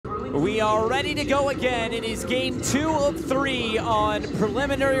We are ready to go again. It is game 2 of 3 on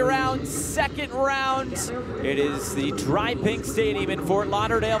preliminary round, second round. It is the Dry Pink Stadium in Fort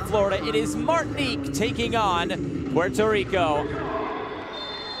Lauderdale, Florida. It is Martinique taking on Puerto Rico.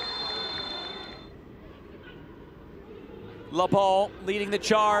 LeBeau leading the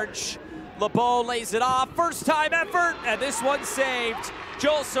charge. LeBeau lays it off, first time effort, and this one's saved.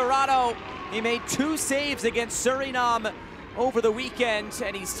 Joel Serrano, he made 2 saves against Suriname over the weekend,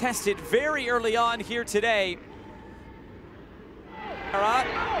 and he's tested very early on here today.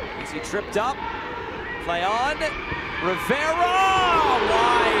 Is he tripped up? Play on. Rivera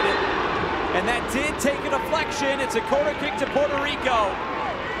wide. And that did take a deflection. It's a corner kick to Puerto Rico.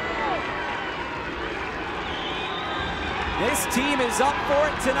 This team is up for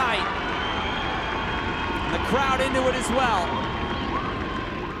it tonight. And the crowd into it as well.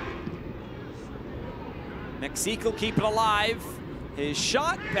 Mexico keep it alive. His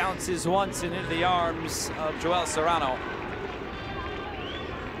shot bounces once and into the arms of Joel Serrano.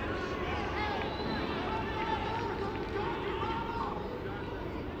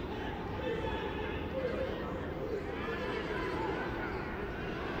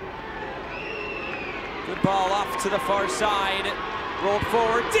 Good ball off to the far side. Rolled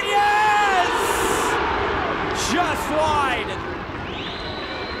forward. Diaz! Just wide.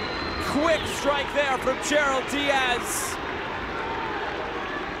 Quick strike there from Gerald Diaz.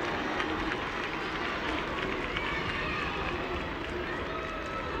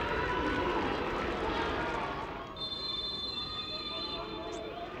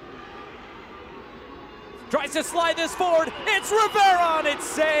 Tries to slide this forward. It's Rivera, and it's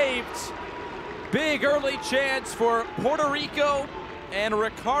saved. Big early chance for Puerto Rico and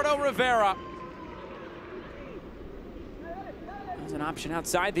Ricardo Rivera. There's an option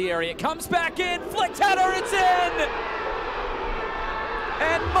outside the area. Comes back in, flicked header, it's in!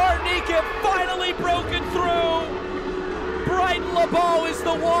 And Martinique have finally broken through. Brighton LeBeau is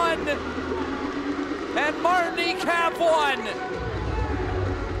the one. And Martinique have one.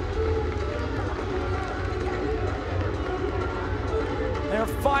 They're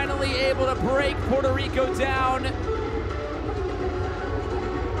finally able to break Puerto Rico down.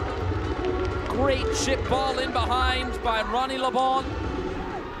 Great chip ball in behind by Ronnie LeBon.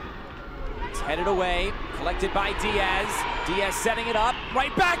 It's headed away, collected by Diaz. Diaz setting it up,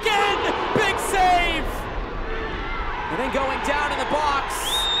 right back in, big save! And then going down in the box,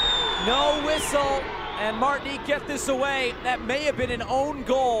 no whistle, and Martinique get this away. That may have been an own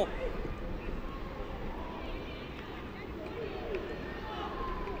goal.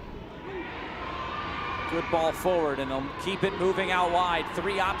 Good ball forward, and they'll keep it moving out wide.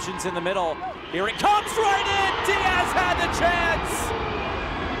 3 options in the middle. Here it comes right in! Diaz had the chance!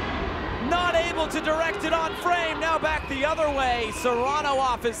 Not able to direct it on frame. Now back the other way. Serrano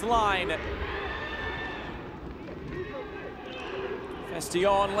off his line.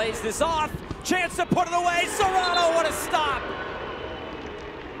 Festillon lays this off. Chance to put it away. Serrano, what a stop!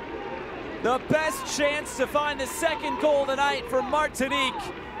 The best chance to find the second goal tonight for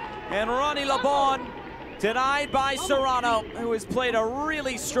Martinique. And Ronnie LeBon denied by Serrano, who has played a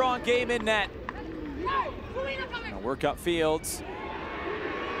really strong game in net. Now work upfield.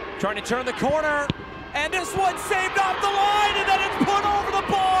 Trying to turn the corner, and this one saved off the line, and then it's put over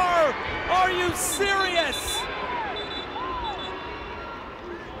the bar! Are you serious?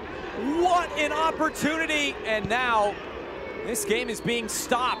 What an opportunity, and now this game is being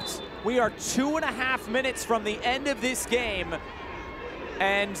stopped. We are 2.5 minutes from the end of this game,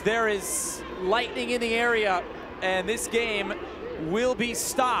 and there is lightning in the area, and this game will be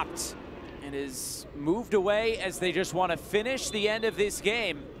stopped and is moved away as they just want to finish the end of this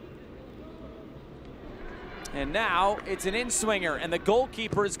game. And now it's an in-swinger, and the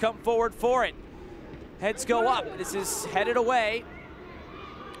goalkeeper has come forward for it. Heads go up. This is headed away.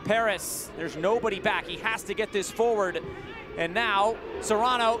 Paris, there's nobody back. He has to get this forward. And now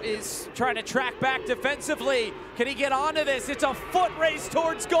Serrano is trying to track back defensively. Can he get onto this? It's a foot race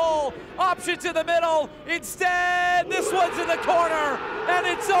towards goal. Options in the middle. Instead, this one's in the corner, and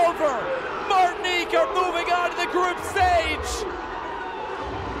it's over. Martinique are moving on to the group stage.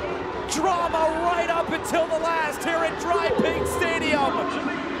 Drama right up until the last here at Dry Pink Stadium.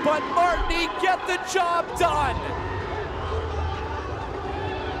 But Martinique get the job done.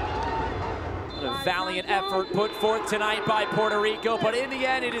 A valiant effort put forth tonight by Puerto Rico, but in the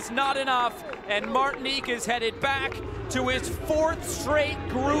end it is not enough, and Martinique is headed back to his 4th straight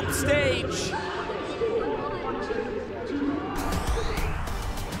group stage.